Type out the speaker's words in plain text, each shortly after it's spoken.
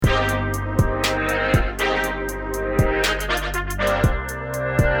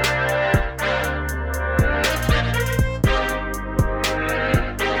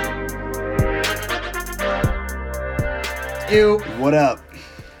Ew. What up?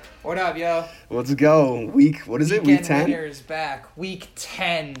 What up, yo? Let's go. What is it? Week 10? Winner is back. Week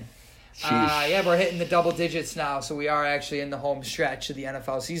 10. Sheesh. Yeah, we're hitting the double digits now, so we are actually in the home stretch of the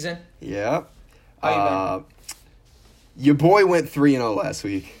NFL season. Yeah. How you been? Your boy went 3-0 last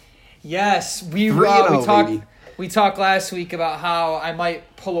week. Yes, we 3-0, baby. We talked last week about how I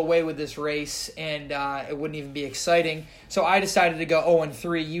might pull away with this race, and it wouldn't even be exciting. So I decided to go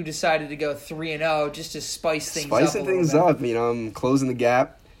 0-3. You decided to go 3-0, just to spice things up. Spicing things up. You know, I'm closing the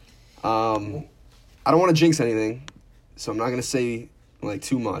gap. I don't want to jinx anything, so I'm not going to say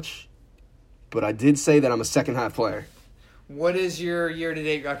too much. But I did say that I'm a second half player. What is your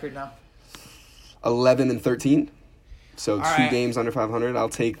year-to-date record now? 11-13. So All two right. games under 500. I'll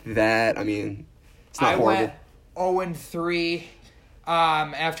take that. I mean, it's not horrible. I went 0-3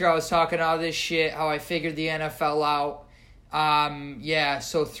 after I was talking all this shit, how I figured the NFL out.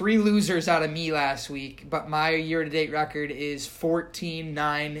 So 3 losers out of me last week, but my year-to-date record is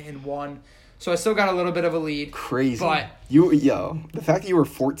 14-9-1. So I still got a little bit of a lead. Crazy. But the fact that you were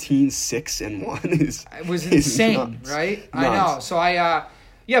 14-6-1 is it was is insane, nuts. right? Nuts. I know.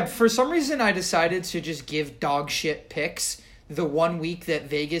 So for some reason I decided to just give dog shit picks the one week that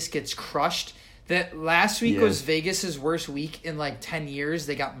Vegas gets crushed. That last week was Vegas's worst week in 10 years.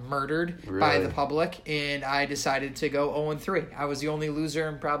 They got murdered by the public, and I decided to go 0-3. I was the only loser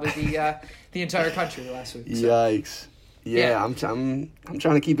in probably the entire country last week. So. Yikes. Yeah. I'm trying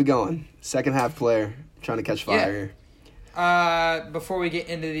to keep it going. Second half player, trying to catch fire here. Before we get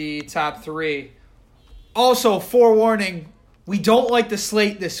into the top 3, also forewarning, we don't like the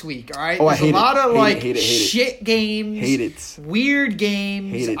slate this week, all right? Oh, There's I hate a lot of hate it. shit games. Hate it. Weird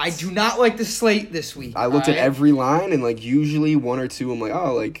games. Hate it. I do not like the slate this week. I looked all at right? every line and usually one or two I'm like,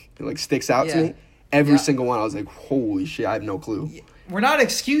 oh, it sticks out to me. Every single one I was like, holy shit, I have no clue. We're not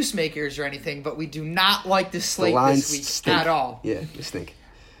excuse makers or anything, but we do not like the slate lines this week stink. at all. Yeah, they stink.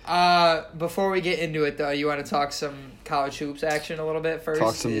 Before we get into it, though, you want to talk some college hoops action a little bit first?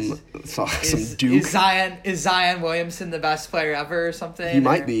 Talk some Duke. Is Zion Williamson the best player ever or something? He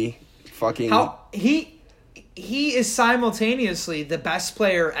might be. Fucking. How he is simultaneously the best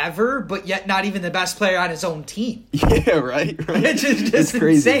player ever, but yet not even the best player on his own team. Yeah, right. It's just it's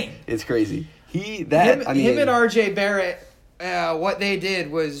crazy. insane. It's crazy. Him and RJ Barrett, what they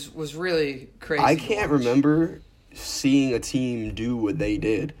did was really crazy. I can't remember seeing a team do what they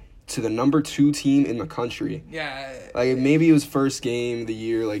did to the number 2 team in the country. Yeah. Maybe it was first game of the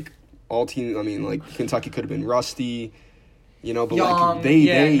year, all teams, Kentucky could have been rusty, but Young,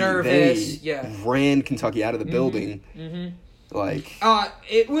 they nervous, ran Kentucky out of the building. Mm-hmm.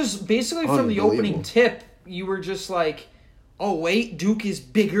 It was basically from the opening tip, you were just like, oh wait, Duke is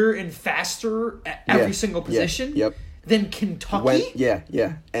bigger and faster at every single position than Kentucky?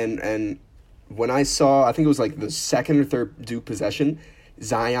 And when I saw, I think it was the second or third Duke possession,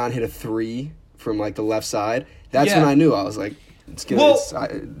 Zion hit a 3 from the left side. That's when I knew. I was like, Duke's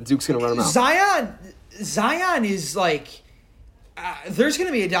gonna run him out. Zion is there's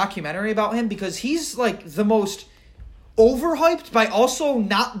gonna be a documentary about him because he's the most overhyped by also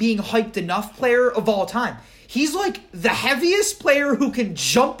not being hyped enough player of all time. He's the heaviest player who can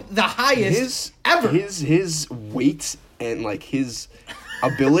jump the highest ever. His weight and his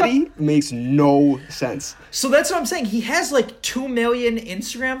ability makes no sense. So that's what I'm saying. He has 2 million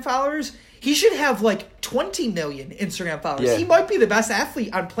Instagram followers. He should have 20 million Instagram followers. Yeah. He might be the best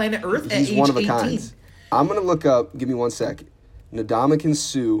athlete on planet Earth at age 18. He's one of a kind. I'm going to look up, give me 1 sec. Ndamukong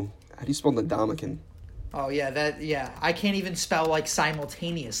Suh. How do you spell Ndamukong? Oh, yeah. I can't even spell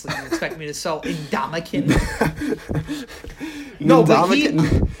simultaneously. You expect me to spell Ndamukong? No, but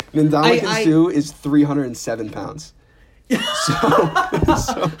Ndamukong Suh is 307 pounds.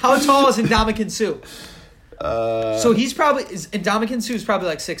 How tall is Ndamukong Suh? So Ndamukong Suh is probably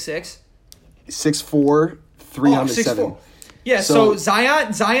 6'6". 6'4", 307. 6'4". Yeah, so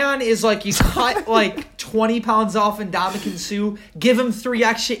Zion is you cut 20 pounds off Ndamukong Suh, give him 3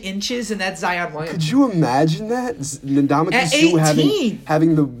 extra inches, and that's Zion Williams. Could you imagine that? Ndamukong Suh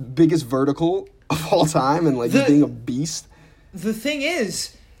having the biggest vertical of all time and just being a beast? The thing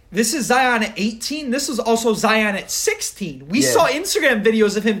is, this is Zion at 18. This was also Zion at 16. We saw Instagram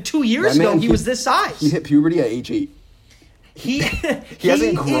videos of him 2 years ago. He was this size. He hit puberty at age 8. He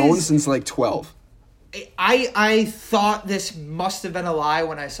hasn't grown since 12. I thought this must have been a lie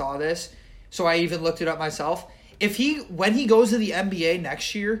when I saw this, so I even looked it up myself. When he goes to the NBA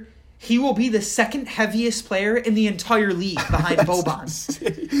next year, he will be the second heaviest player in the entire league behind Boban.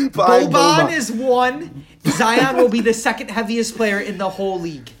 Boban is 1. Zion will be the second heaviest player in the whole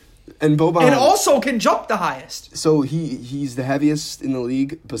league. And Boban, and also can jump the highest. So he's the heaviest in the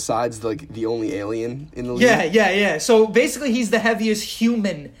league, besides like the only alien in the league. Yeah. So basically, he's the heaviest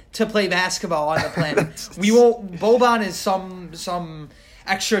human to play basketball on the planet. Boban is some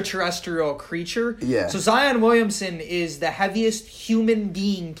extraterrestrial creature. Yeah. So Zion Williamson is the heaviest human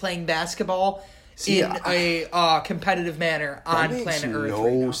being playing basketball in a competitive manner on planet Earth. No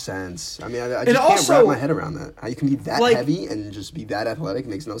right now. sense. I mean, I just can't wrap my head around that. How you can be that heavy and just be that athletic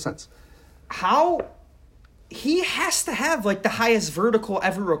makes no sense. How he has to have like the highest vertical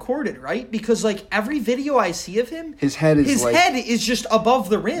ever recorded, right? Because like every video I see of him, his head is just above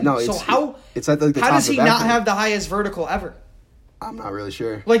the rim. No, so it's at like the how top does he of the not back have the highest vertical ever? I'm not really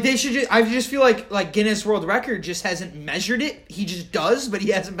sure. Like they should. I just feel like Guinness World Record just hasn't measured it. He just does, but he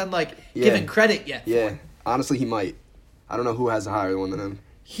hasn't been like given credit yet. Yeah, honestly, he might. I don't know who has a higher one than him.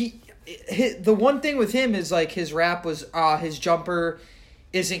 The one thing with him is like his rap was his jumper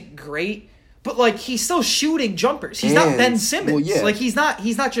isn't great, but like he's still shooting jumpers. He's not Ben Simmons. Well, like he's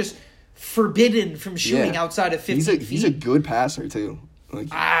not just forbidden from shooting outside of 50 feet. He's a good passer too. Like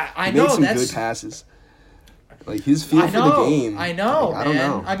I he know made some that's good passes. Like his feel for the game. I know, like, I don't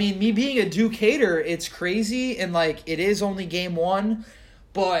know. I mean, me being a Duke hater, it's crazy, and like it is only game one,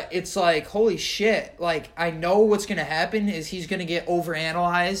 but it's like holy shit. Like I know what's gonna happen is he's gonna get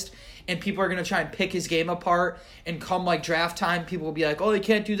overanalyzed, and people are gonna try and pick his game apart. And come like draft time, people will be like, "Oh, he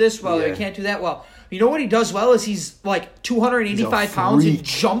can't do this well. He can't do that well." You know what he does well is he's like 285 pounds and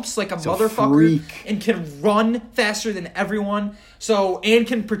jumps like a motherfucker and can run faster than everyone. And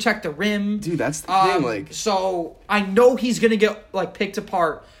can protect the rim. Dude, that's the thing. Like, so I know he's gonna get like picked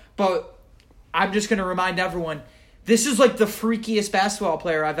apart, but I'm just gonna remind everyone, this is like the freakiest basketball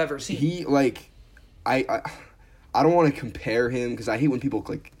player I've ever seen. He like, I don't want to compare him because I hate when people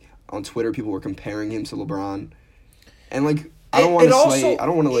like on Twitter people were comparing him to LeBron, and like. I don't want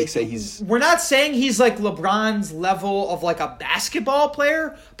to say he's. We're not saying he's like LeBron's level of like a basketball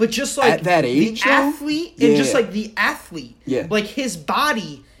player, but just like at that age, the athlete and just like the athlete. Yeah. Like his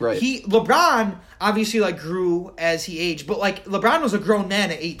body. Right. LeBron obviously like grew as he aged, but like LeBron was a grown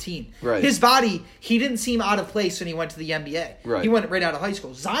man at 18. Right. His body, he didn't seem out of place when he went to the NBA. Right. He went right out of high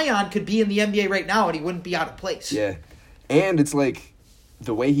school. Zion could be in the NBA right now and he wouldn't be out of place. Yeah, and it's like.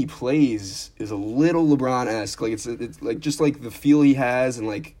 The way he plays is a little LeBron-esque. Like it's like just like the feel he has and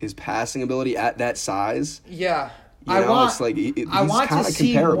like his passing ability at that size. Yeah, I want to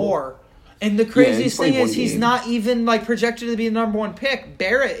see more. And the craziest thing is he's not even like projected to be the number one pick.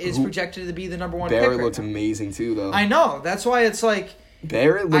 Barrett is projected to be the number one pick. Barrett looked amazing too, though. I know. That's why it's like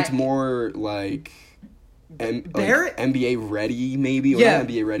Barrett looked more like. Barrett NBA ready, maybe, or not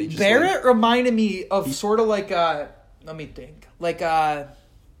NBA ready. Just Barrett reminded me of sort of like let me think. Like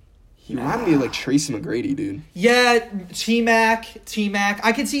he reminded me of like Tracy McGrady, dude. Yeah, T-Mac.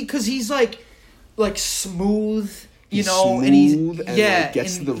 I can see because he's like smooth, you know, smooth and he's like,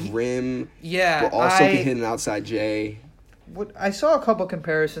 gets to the rim. Yeah, but also can hit an outside J. I saw a couple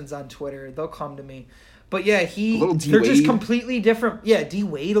comparisons on Twitter. They'll come to me, but yeah, they're just completely different. Yeah, D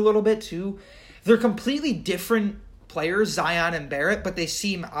Wade a little bit too. They're completely different players, Zion and Barrett, but they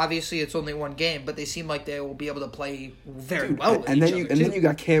seem, obviously it's only one game, but they seem like they will be able to play very well with and each then other, then you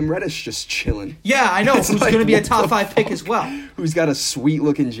got Cam Reddish just chilling. Yeah, I know, who's like, going to be a top 5 pick as well. Who's got a sweet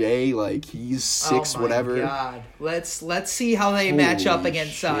looking J, like he's 6 whatever. Oh my God. Let's see how they match up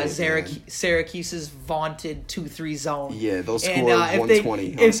against Syracuse's vaunted 2-3 zone. Yeah, they'll score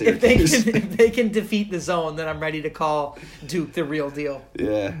 120 if they can defeat the zone, then I'm ready to call Duke the real deal.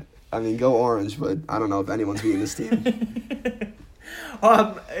 Yeah. I mean, go Orange, but I don't know if anyone's beating this team.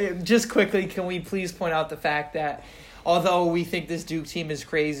 Just quickly, can we please point out the fact that although we think this Duke team is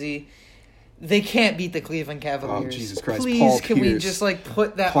crazy, they can't beat the Cleveland Cavaliers. Oh, Jesus Christ. Please, Paul can Pierce. we just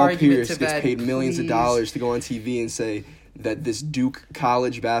put that Paul argument Pierce to bed? gets paid millions of dollars to go on TV and say that this Duke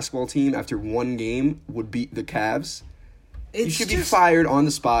college basketball team, after one game, would beat the Cavs. You should be fired on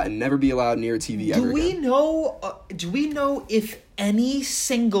the spot and never be allowed near a TV ever again. Do we know if any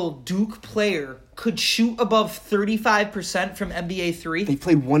single Duke player could shoot above 35% from NBA 3? They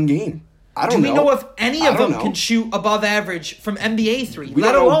played one game. I don't know. Do we know if any of them can shoot above average from NBA 3,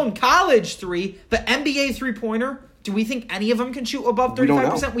 let alone college 3, but NBA 3-pointer? Do we think any of them can shoot above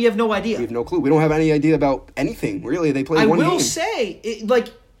 35%? We have no idea. We have no clue. We don't have any idea about anything, really. They played one game. I will say,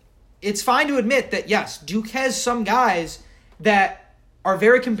 it's fine to admit that, yes, Duke has some guys that are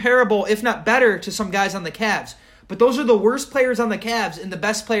very comparable, if not better, to some guys on the Cavs. But those are the worst players on the Cavs and the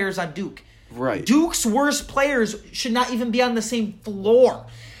best players on Duke. Right. Duke's worst players should not even be on the same floor.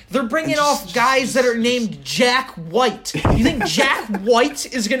 They're bringing off guys that are named Jack White. You think Jack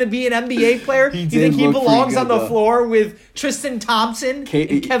White is going to be an NBA player? You think he belongs on the floor with Tristan Thompson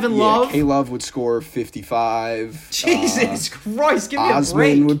and Kevin Love? K-Love would score 55. Jesus Christ, give me a break.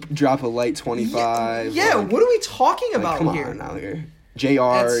 Osman would drop a light 25. Yeah, what are we talking about come here? Come on now here.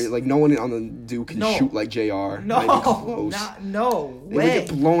 JR, no one on the Duke can shoot like JR. No way. Get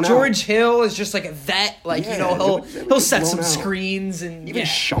blown George out. Hill is just like a vet. He'll set some screens and even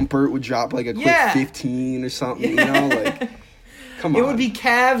Shumpert would drop like a quick 15 or something. Come on. It would be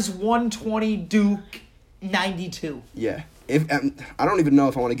Cavs 120, Duke 92. Yeah, I don't even know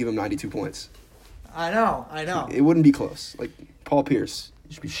if I want to give him 92 points. I know. It wouldn't be close. Like Paul Pierce,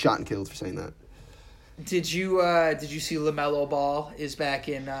 you should be shot and killed for saying that. Did you see LaMelo Ball is back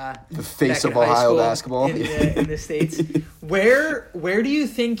in the face of Ohio basketball in the States? Where do you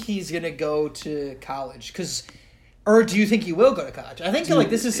think he's gonna go to college? Or do you think he will go to college? I think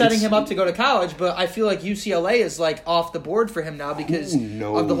this is setting him up to go to college, but I feel like UCLA is off the board for him now because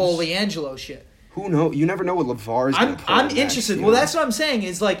of the whole LiAngelo shit. Who knows? You never know what LeVar is going to pull. I'm interested. Well, that's what I'm saying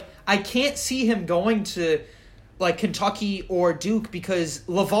is I can't see him going to Kentucky or Duke because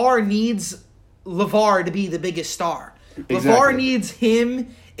LeVar needs LeVar to be the biggest star. Exactly. LeVar needs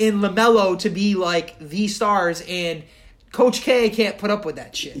him and LaMelo to be the stars, and Coach K can't put up with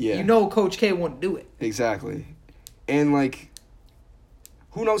that shit. Yeah. Coach K wouldn't do it. Exactly. And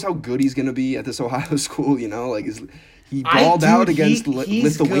who knows how good he's gonna be at this Ohio school? He balled out against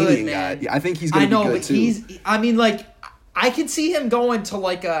Lithuanian guy. Yeah, I think he's gonna be good too. I could see him going to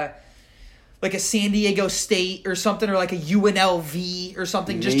a San Diego State or something, or a UNLV or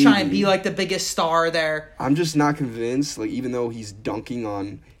something. Maybe. Just try and be the biggest star there. I'm just not convinced. Even though he's dunking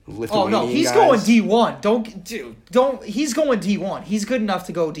on Lithuanian guys. Oh no, he's going D1. Don't. He's going D1. He's good enough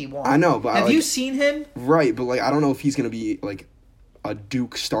to go D1. I know, but have you seen him? Right, but I don't know if he's gonna be a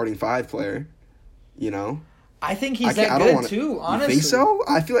Duke starting 5 player. I think he's that good too. Honestly, you think so?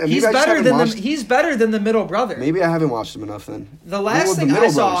 I feel like he's better than the middle brother. Maybe I haven't watched him enough then. The last thing I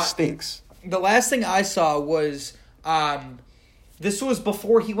saw stinks. The last thing I saw was this was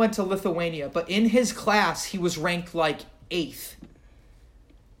before he went to Lithuania, but in his class he was ranked 8th.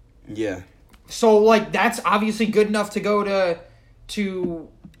 Yeah. So that's obviously good enough to go to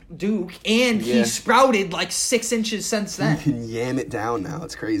Duke, and he sprouted 6 inches since then. He can yam it down now.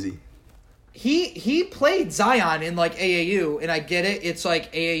 It's crazy. He played Zion in AAU, and I get it. It's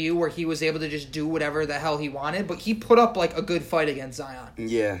AAU where he was able to just do whatever the hell he wanted, but he put up a good fight against Zion.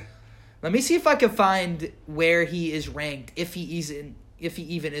 Yeah. Let me see if I can find where he is ranked, if he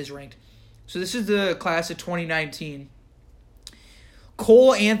even is ranked. So this is the class of 2019.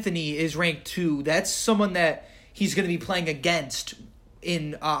 Cole Anthony is ranked 2. That's someone that he's going to be playing against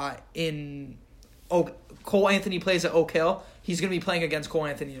Cole Anthony plays at Oak Hill. He's going to be playing against Cole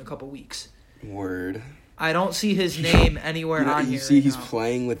Anthony in a couple weeks. Word. I don't see his name anywhere on here. You see he's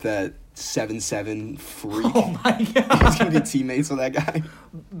playing with that 7'7" freak. Oh my god. He's going to be teammates with that guy.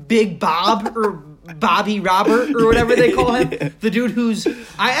 Big Bob or Bobby Robert or whatever they call him. Yeah. The dude who's...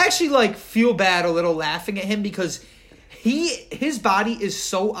 I actually feel bad a little laughing at him because his body is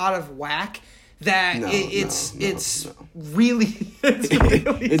so out of whack that it's really...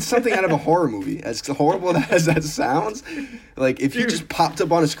 It's something out of a horror movie. As horrible as that sounds, if he just popped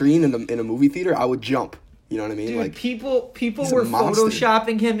up on a screen in a movie theater, I would jump. You know what I mean? Dude, people were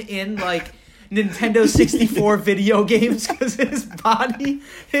photoshopping him in Nintendo 64 video games because his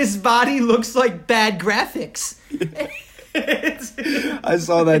body looks like bad graphics. I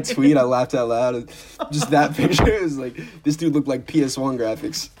saw that tweet. I laughed out loud. Just that picture is this dude looked like PS1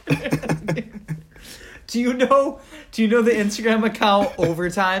 graphics. Do you know the Instagram account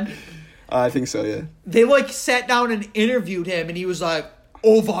Overtime? I think so, yeah. They sat down and interviewed him, and he was like,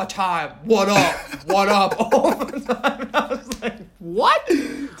 "Overtime, what up? What up?" Overtime. I was like, "What?"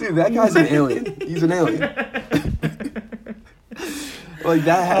 Dude, that guy's an alien. He's an alien.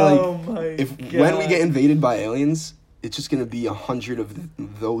 If when we get invaded by aliens, it's just gonna be 100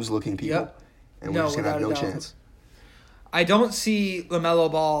 of those looking people, and we're just gonna have no chance. I don't see LaMelo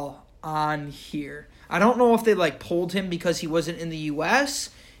Ball on here. I don't know if they pulled him because he wasn't in the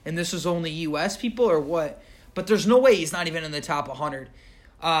U.S. and this was only U.S. people or what. But there's no way he's not even in the top 100.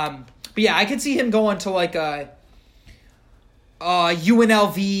 But yeah, I could see him going to a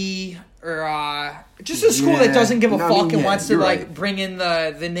UNLV or just a school that doesn't give a fuck and wants to bring in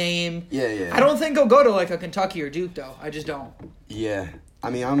the name. Yeah. I don't think he'll go to a Kentucky or Duke though. I just don't. Yeah,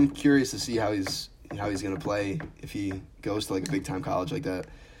 I mean, I'm curious to see how he's gonna play if he goes to a big time college like that.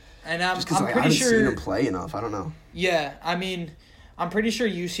 And I'm pretty sure I haven't seen him play enough. I don't know. Yeah, I mean, I'm pretty sure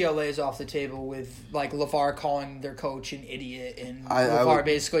UCLA is off the table with like LeVar calling their coach an idiot and LeVar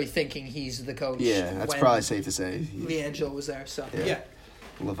basically thinking he's the coach. Yeah, that's probably safe to say. LiAngelo was there, so yeah.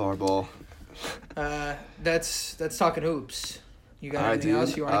 LeVar Ball. That's talking hoops. You got anything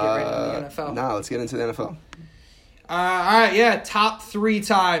else you want to get right into the NFL? No, let's get into the NFL. All right, yeah, top 3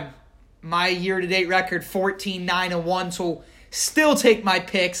 time. My year-to-date record, 14-9-1, so still take my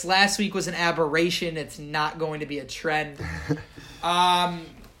picks. Last week was an aberration. It's not going to be a trend.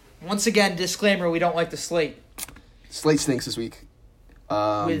 Once again, disclaimer, we don't like the slate. Slate stinks this week.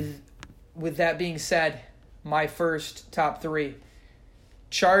 With that being said, my first top 3.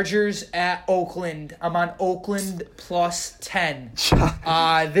 Chargers at Oakland. I'm on Oakland plus 10.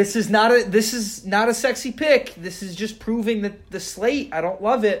 This is not a sexy pick. This is just proving that the slate, I don't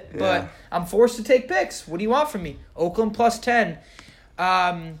love it, but I'm forced to take picks. What do you want from me? Oakland plus 10.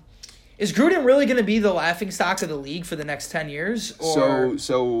 Is Gruden really going to be the laughingstock of the league for the next 10 years? Or?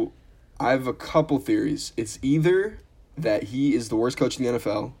 So I have a couple theories. It's either that he is the worst coach in the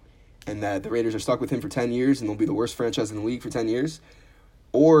NFL and that the Raiders are stuck with him for 10 years and they'll be the worst franchise in the league for 10 years.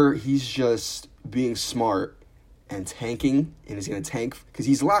 Or he's just being smart and tanking, and he's going to tank because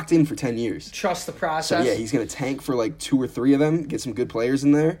he's locked in for 10 years. Trust the process. So, yeah, he's going to tank for like 2 or 3 of them, get some good players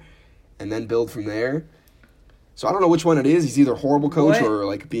in there, and then build from there. So I don't know which one it is. He's either a horrible coach or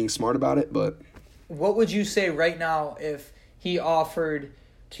like being smart about it. But what would you say right now if he offered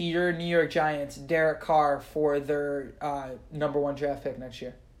to your New York Giants Derek Carr for their number 1 draft pick next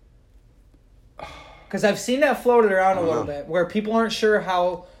year? Because I've seen that floated around a little bit, where people aren't sure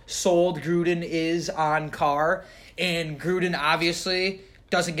how sold Gruden is on Carr, and Gruden obviously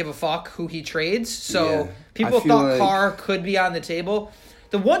doesn't give a fuck who he trades. So people thought Carr could be on the table.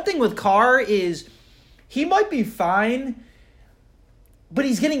 The one thing with Carr is he might be fine, but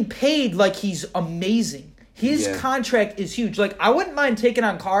he's getting paid like he's amazing. His contract is huge. Like, I wouldn't mind taking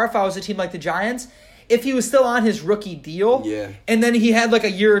on Carr if I was a team like the Giants, if he was still on his rookie deal, and then he had like a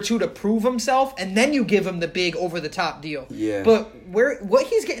year or 2 to prove himself, and then you give him the big over-the-top deal. Yeah. But what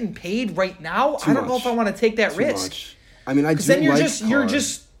he's getting paid right now, I don't know if I want to take that risk. Much. I mean, I do then Carr.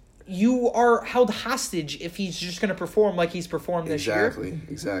 You are held hostage if he's just going to perform like he's performed this year.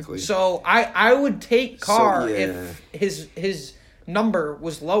 Exactly. So I would take Carr if his number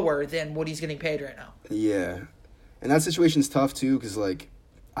was lower than what he's getting paid right now. Yeah. And that situation's tough, too, because, like,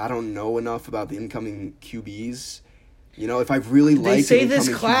 I don't know enough about the incoming QBs. You know, if I really like they say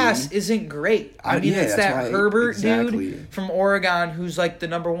this class isn't great. I mean, it's that Herbert dude from Oregon who's like the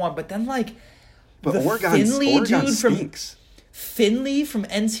number 1, but then like Oregon dude stinks. Finley from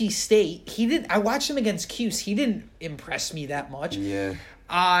NC State. I watched him against Cuse. He didn't impress me that much. Yeah.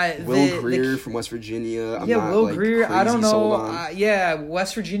 Will Grier from West Virginia. Will Grier. I don't know.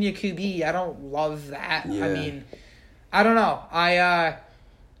 West Virginia QB. I don't love that. Yeah. I mean, I don't know.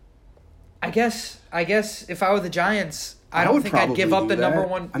 I guess if I were the Giants, I don't think I'd give up the number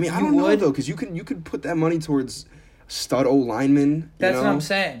 1. I mean, I don't know though, because you could put that money towards stud O lineman. That's what I'm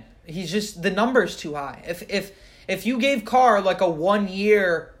saying. He's just the number's too high. If you gave Carr like a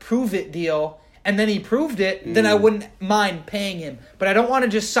 1-year prove it deal and then he proved it, then I wouldn't mind paying him. But I don't want to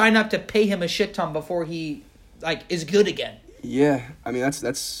just sign up to pay him a shit ton before he like is good again. Yeah, I mean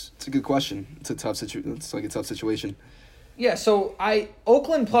that's a good question. It's a tough situation. Yeah, so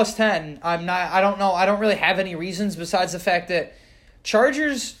Oakland plus 10. I don't know. I don't really have any reasons besides the fact that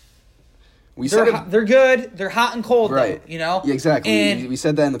Chargers. They're good. They're hot and cold, right? Though, you know. Yeah, exactly. And we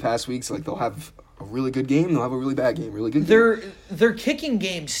said that in the past weeks. Like they'll have a really good game. They'll have a really bad game. Really good game. Their kicking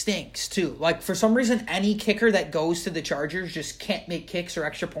game stinks too. Like for some reason, any kicker that goes to the Chargers just can't make kicks or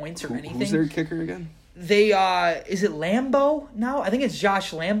extra points or anything. Who's their kicker again? They is it Lambeau now? I think it's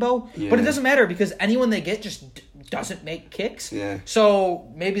Josh Lambeau. Yeah. But it doesn't matter because anyone they get just doesn't make kicks. Yeah.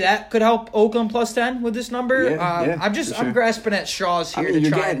 So maybe that could help Oakland plus 10 with this number. I'm grasping at straws here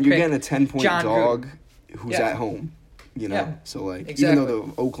you're getting a 10-point dog who's at home. You know? Yeah. So like even though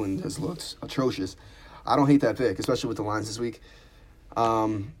the Oakland has looked atrocious, I don't hate that pick, especially with the lines this week.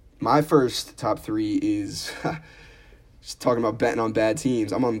 My first top 3 is just talking about betting on bad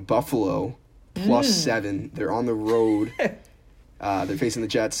teams. I'm on Buffalo plus 7. They're on the road. They're facing the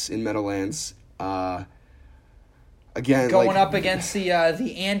Jets in Meadowlands. Again, going up against the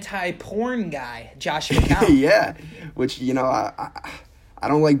anti-porn guy, Josh McCown. Yeah, which I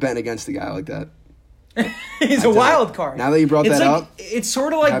don't like betting against a guy like that. He's a wild card. Now that you brought that up, it's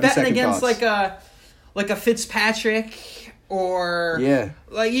sort of like betting against like a Fitzpatrick or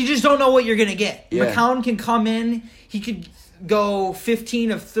like you just don't know what you're gonna get. Yeah. McCown can come in, he could go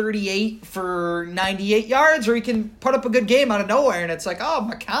 15 of 38 for 98 yards, or he can put up a good game out of nowhere, and it's like, oh,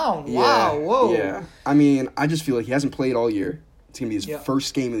 McCown, wow, whoa. Yeah, I mean, I just feel like he hasn't played all year. It's going to be his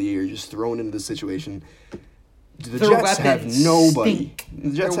first game of the year, just thrown into this situation. The Their Jets have nobody. Stink. The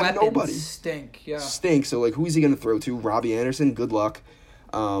Jets Their have nobody. Stink, yeah. Stink. So, like, who is he going to throw to? Robbie Anderson, good luck.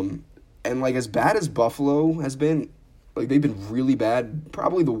 And, like, as bad as Buffalo has been, like, they've been really bad.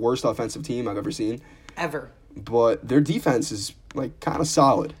 Probably the worst offensive team I've ever seen. Ever. But their defense is, like, kind of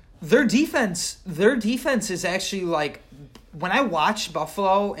solid. Their defense is actually, like, when I watch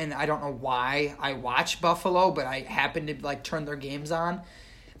Buffalo, and I don't know why I watch Buffalo, but I happen to, like, turn their games on,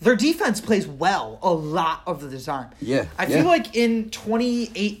 their defense plays well a lot of the time. Yeah. I feel like in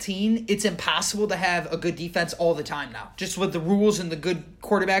 2018, it's impossible to have a good defense all the time now. Just with the rules and the good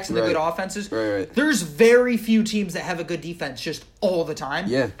quarterbacks and the good offenses. Right. There's very few teams that have a good defense just all the time.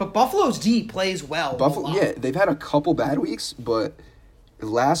 Yeah. But Buffalo's D plays well. Buffalo, yeah, they've had a couple bad weeks, but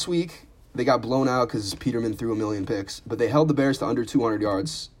last week they got blown out because Peterman threw a million picks. But they held the Bears to under 200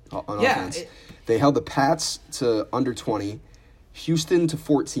 yards on offense. They held the Pats to under 20. Houston to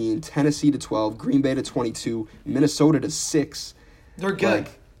 14, Tennessee to 12, Green Bay to 22, Minnesota to 6. They're good.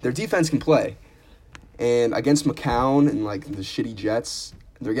 Like, their defense can play. And against McCown and, like, the shitty Jets,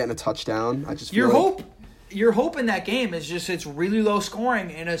 they're getting a touchdown. I just feel your hope in that game is just it's really low scoring,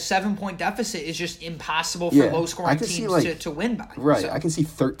 and a 7-point deficit is just impossible for low-scoring teams to win by. Right. So. I can see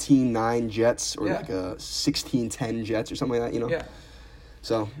 13-9 Jets or, like, a 16-10 Jets or something like that, you know? Yeah.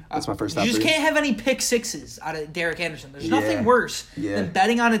 So, that's my first top You just three. can't have any pick sixes out of Derek Anderson. There's nothing worse than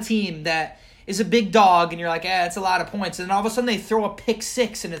betting on a team that is a big dog and you're like, it's a lot of points. And then all of a sudden they throw a pick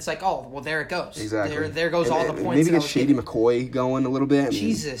six and it's like, oh, well, there it goes. Exactly. There goes all the points. Maybe get Shady McCoy going a little bit. I mean,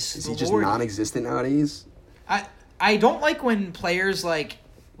 Jesus. Is he just non-existent nowadays? I don't like when players, like,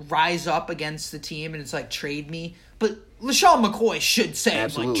 rise up against the team and it's like, trade me. But LaShawn McCoy should say,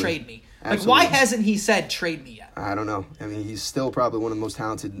 like, trade me. Like, why hasn't he said trade me yet? I don't know. I mean, he's still probably one of the most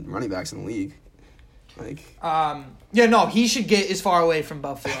talented running backs in the league. Like, he should get as far away from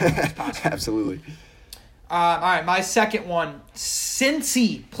Buffalo as possible. Absolutely. All right, my second one,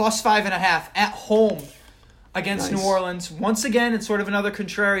 Cincy plus 5.5 at home against New Orleans. Once again, it's sort of another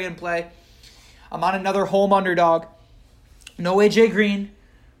contrarian play. I'm on another home underdog. No AJ Green,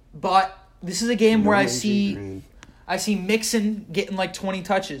 but this is a game where I see Mixon getting like 20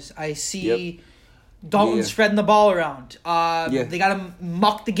 touches. I see Dalton spreading the ball around. They got to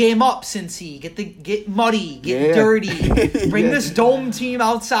muck the game up, Cincy. Get muddy, get dirty. Bring this dome team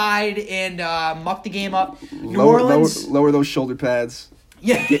outside and muck the game up. New Orleans. Lower those shoulder pads.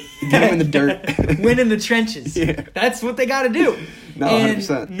 Yeah. Get them in the dirt. Win in the trenches. Yeah. That's what they got to do. No, and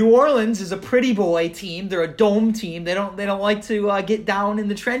 100%. New Orleans is a pretty boy team. They're a dome team. They don't like to get down in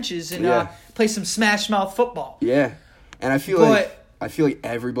the trenches and play some smash mouth football. Yeah. And I feel like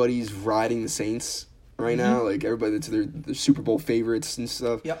everybody's riding the Saints right now. Like everybody, they're Super Bowl favorites and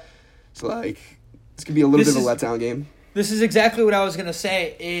stuff. Yep. So like it's gonna be a little bit of a letdown game. This is exactly what I was gonna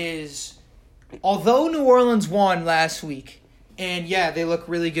say. Is although New Orleans won last week, and they look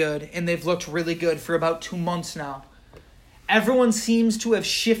really good, and they've looked really good for about 2 months now. Everyone seems to have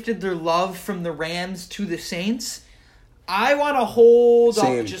shifted their love from the Rams to the Saints. I want to hold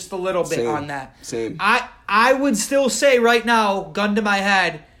up just a little bit on that. Same. I would still say right now, gun to my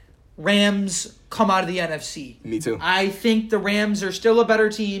head, Rams come out of the NFC. Me too. I think the Rams are still a better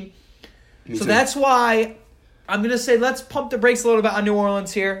team. Me too. That's why I'm going to say let's pump the brakes a little bit on New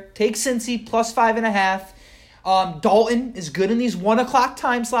Orleans here. Take Cincy plus 5.5. Dalton is good in these 1 o'clock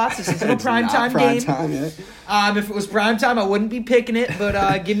time slots. This isn't a primetime game. If it was primetime, I wouldn't be picking it.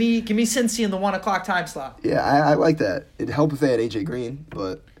 But give me Cincy in the 1 o'clock time slot. Yeah, I like that. It'd help if they had AJ Green,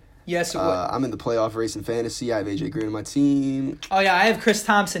 but yes, it would. I'm in the playoff race in fantasy. I have AJ Green on my team. Oh yeah, I have Chris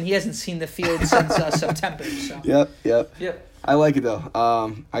Thompson. He hasn't seen the field since September. So. Yep. I like it though.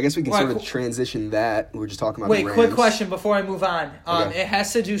 I guess we can sort of transition that. We're just talking about the Rams. Quick question before I move on. Okay. It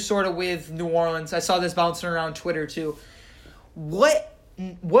has to do sort of with New Orleans. I saw this bouncing around Twitter too. What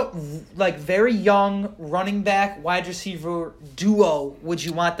like very young running back wide receiver duo would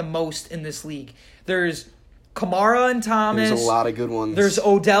you want the most in this league? There's Kamara and Thomas. There's a lot of good ones. There's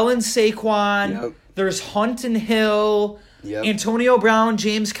Odell and Saquon. Yep. There's Hunt and Hill. Yep. Antonio Brown,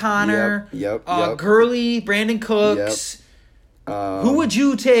 James Conner. Yep. Gurley, Brandon Cooks. Yep. Who would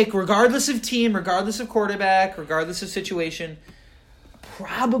you take, regardless of team, regardless of quarterback, regardless of situation?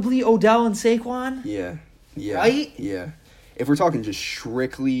 Probably Odell and Saquon. Yeah. Right? Yeah. If we're talking just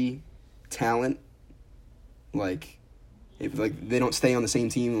strictly talent, like if like they don't stay on the same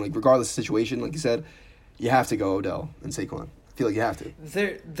team, like regardless of situation, like you said, you have to go Odell and Saquon. I feel like you have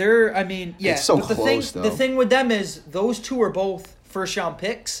to. They're. I mean, yeah. It's so but close, though. The thing with them is those two are both first-round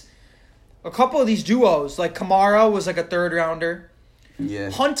picks. A couple of these duos, like Kamara was like a third-rounder.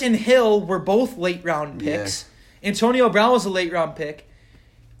 Yeah. Hunt and Hill were both late-round picks. Antonio Brown was a late round pick.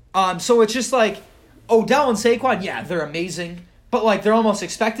 So it's just like Odell and Saquon, yeah, they're amazing, but like they're almost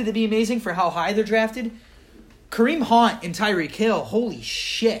expected to be amazing for how high they're drafted. Kareem Hunt and Tyreek Hill, holy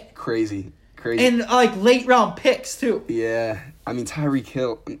shit. Crazy. And like late round picks too. Yeah. I mean, Tyreek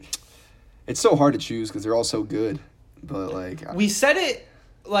Hill, it's so hard to choose because they're all so good. But like we said it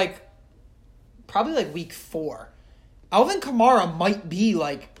like probably like week 4. Alvin Kamara might be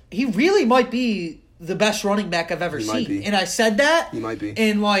like, he really might be the best running back I've ever seen. And I said that. He might be.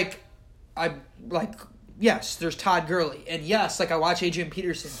 And like, yes, there's Todd Gurley. And yes, like I watch Adrian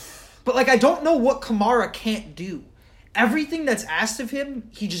Peterson. But like, I don't know what Kamara can't do. Everything that's asked of him,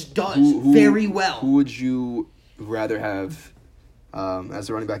 he just does very well. Who would you rather have as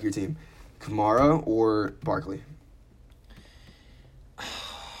the running back of your team? Kamara or Barkley?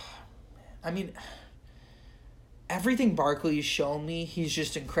 I mean, everything Barkley's shown me, he's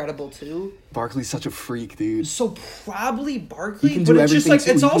just incredible too. Barkley's such a freak, dude. So probably Barkley, he can do everything. It's just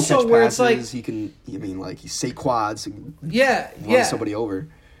like it's also where passes, it's like he can. I mean, like he say quads. Run somebody over.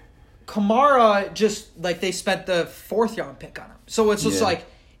 Kamara just like they spent the 4th round pick on him, so it's just like,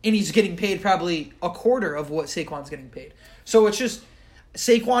 and he's getting paid probably a quarter of what Saquon's getting paid. So it's just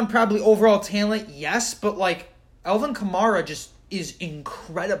Saquon probably overall talent, yes, but like Alvin Kamara just is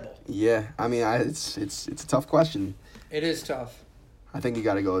incredible. Yeah, I mean, it's a tough question. It is tough. I think you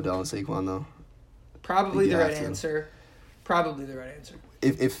got to go Odell and Saquon though. Probably the right answer. Probably the right answer.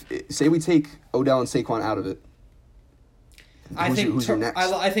 If say we take Odell and Saquon out of it, who's your next?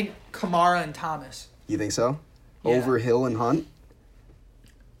 I think Kamara and Thomas. You think so? Yeah. Over Hill and Hunt?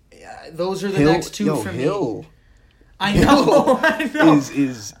 Yeah, those are the next two for Hill. me. I know. I know.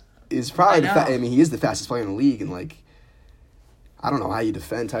 Is probably I mean, he is the fastest player in the league, and like, I don't know how you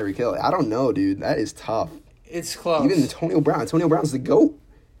defend Tyreek Hill. I don't know, dude. That is tough. It's close. Even Antonio Brown. Antonio Brown's the GOAT.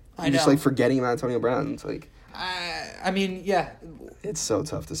 You're just like forgetting about Antonio Brown. It's like, I mean, yeah. It's so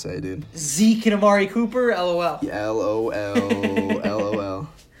tough to say, dude. Zeke and Amari Cooper, LOL. Yeah, LOL.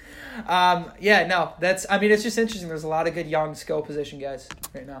 Yeah, no, that's. I mean, it's just interesting. There's a lot of good young skill position guys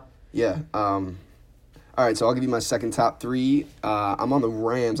right now. Yeah. All right, so I'll give you my second top 3. I'm on the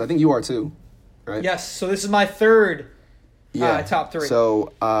Rams. I think you are too, right? Yes. So this is my third. Top 3.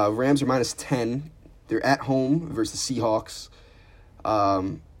 So Rams are -10. They're at home versus the Seahawks.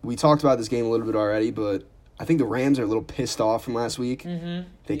 We talked about this game a little bit already, but I think the Rams are a little pissed off from last week. Mm-hmm.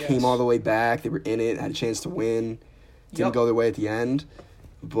 They came all the way back. They were in it, had a chance to win. Didn't go their way at the end.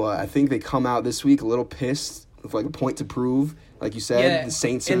 But I think they come out this week a little pissed with like a point to prove. Like you said, the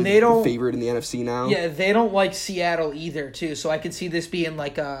Saints are the favorite in the NFC now. Yeah, they don't like Seattle either, too. So I could see this being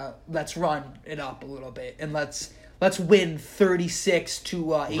like let's run it up a little bit and let's win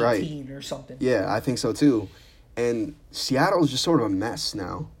 36-18 or something. Yeah, I think so too. And Seattle is just sort of a mess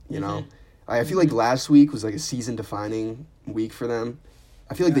now, you know? I feel like last week was like a season-defining week for them.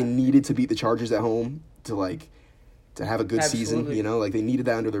 I feel like they needed to beat the Chargers at home to have a good season, you know? Like they needed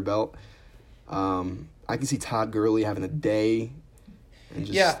that under their belt. I can see Todd Gurley having a day. And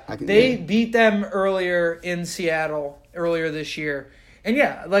just, they beat them earlier in Seattle earlier this year. And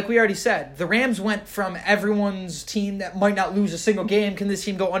yeah, like we already said, the Rams went from everyone's team that might not lose a single game. Can this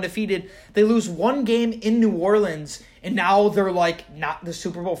team go undefeated? They lose one game in New Orleans, and now they're like not the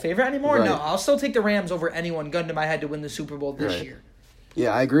Super Bowl favorite anymore? Right. No, I'll still take the Rams over anyone, gun to my head, to win the Super Bowl this year.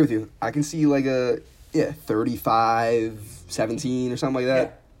 Yeah, I agree with you. I can see like a 35-17 or something like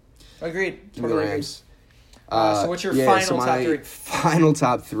that. Yeah. Agreed. Give me the Rams. So what's your final top 3? Final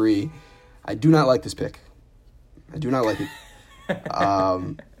top 3. I do not like this pick. I do not like it.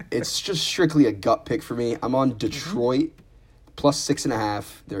 It's just strictly a gut pick for me. I'm on Detroit +6.5.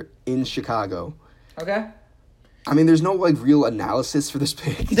 They're in Chicago. Okay. I mean, there's no like real analysis for this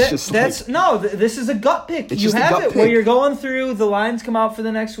pick. It's this is a gut pick. You have it where you're going through, the lines come out for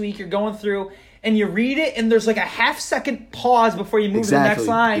the next week, you're going through, and you read it, and there's like a half-second pause before you move to the next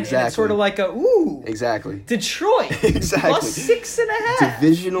line, and it's sort of like Exactly. Detroit. Exactly. +6.5.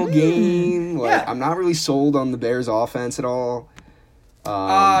 Divisional game. I'm not really sold on the Bears' offense at all.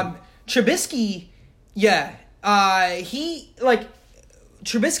 Trubisky,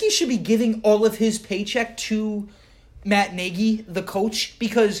 Trubisky should be giving all of his paycheck to Matt Nagy, the coach,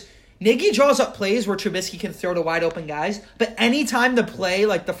 because Nagy draws up plays where Trubisky can throw to wide open guys, but anytime the play,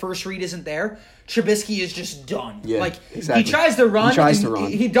 like the first read isn't there, Trubisky is just done. Yeah, exactly. He tries to run.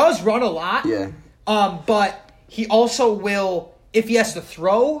 He does run a lot. Yeah. But he also will, if he has to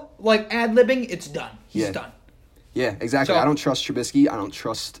throw, like ad-libbing, it's done. He's done. Yeah, exactly. I don't trust Trubisky. I don't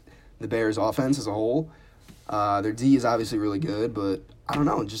trust the Bears' offense as a whole. Their D is obviously really good, but I don't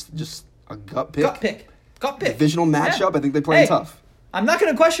know. Just a gut pick. Gut pick. Divisional matchup. I think they play tough. I'm not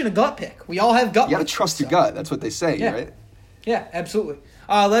going to question a gut pick. We all have gut. You got to trust your gut. That's what they say, right? Yeah, absolutely.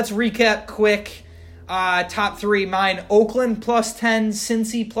 Let's recap quick. Top three, mine: Oakland plus 10,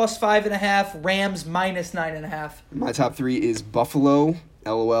 Cincy plus 5.5, Rams minus 9.5. My top three is Buffalo,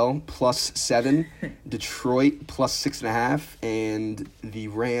 LOL, plus 7, Detroit plus 6.5, and the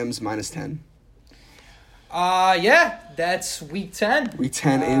Rams minus 10. Yeah, that's week 10. Week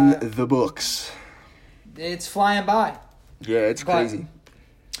 10 in the books. It's flying by. Yeah, it's crazy.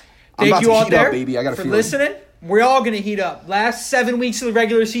 Thank you all there baby. I got for listening. We're all going to heat up. Last 7 weeks of the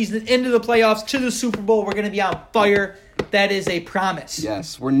regular season, into the playoffs, to the Super Bowl. We're going to be on fire. That is a promise.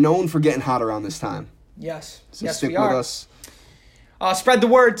 Yes, we're known for getting hot around this time. Yes. So stick with us. Spread the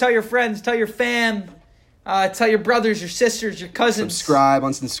word. Tell your friends. Tell your fam. Tell your brothers, your sisters, your cousins. Subscribe,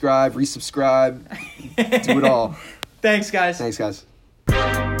 unsubscribe, resubscribe. Do it all. Thanks, guys. Thanks, guys.